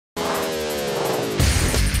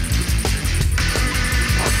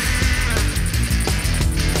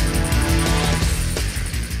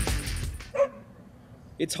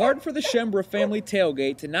It's hard for the Schembra-family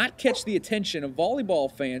tailgate to not catch the attention of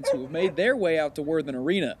volleyball fans who have made their way out to Worthen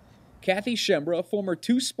Arena. Kathy Schembra, a former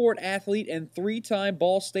two-sport athlete and three-time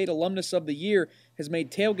Ball State Alumnus of the Year, has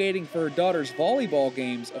made tailgating for her daughter's volleyball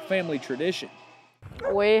games a family tradition.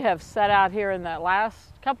 We have sat out here in the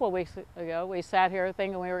last couple of weeks ago. We sat here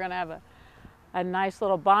thinking we were going to have a nice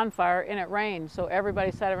little bonfire, and it rained, so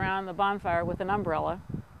everybody sat around the bonfire with an umbrella,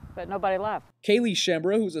 but nobody left. Kaylee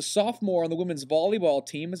Schembra, who's a sophomore on the women's volleyball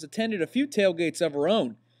team, has attended a few tailgates of her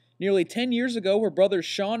own. Nearly 10 years ago, her brothers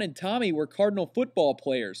Sean and Tommy were Cardinal football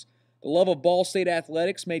players. The love of Ball State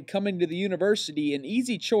athletics made coming to the university an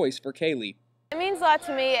easy choice for Kaylee. It means a lot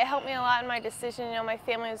to me. It helped me a lot in my decision. You know, my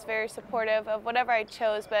family was very supportive of whatever I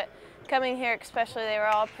chose, but coming here especially, they were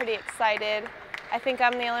all pretty excited. I think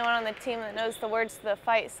I'm the only one on the team that knows the words to the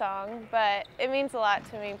fight song, but it means a lot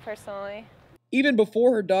to me personally. Even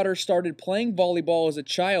before her daughter started playing volleyball as a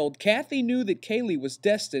child, Kathy knew that Kaylee was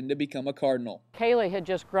destined to become a Cardinal. Kaylee had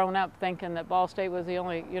just grown up thinking that Ball State was the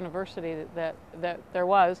only university that there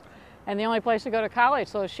was, and the only place to go to college.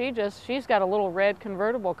 So she's got a little red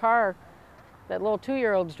convertible car that little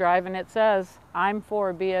 2-year-olds drive, and it says, "I'm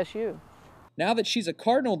for BSU." Now that she's a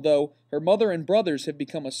Cardinal, though, her mother and brothers have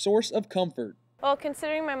become a source of comfort. Well,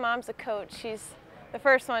 considering my mom's a coach, she's the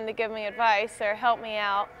first one to give me advice or help me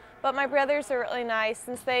out. But my brothers are really nice.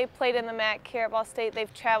 Since they played in the MAC here at Ball State,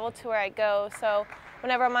 they've traveled to where I go. So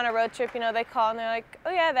whenever I'm on a road trip, you know, they call and they're like,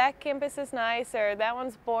 "Oh yeah, that campus is nice," or "That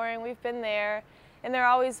one's boring, we've been there." And they're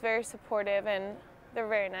always very supportive, and they're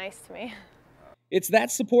very nice to me. It's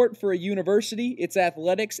that support for a university, its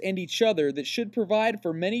athletics, and each other that should provide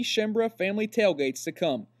for many Schembra family tailgates to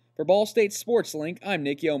come. For Ball State Sports Link, I'm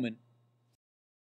Yeoman.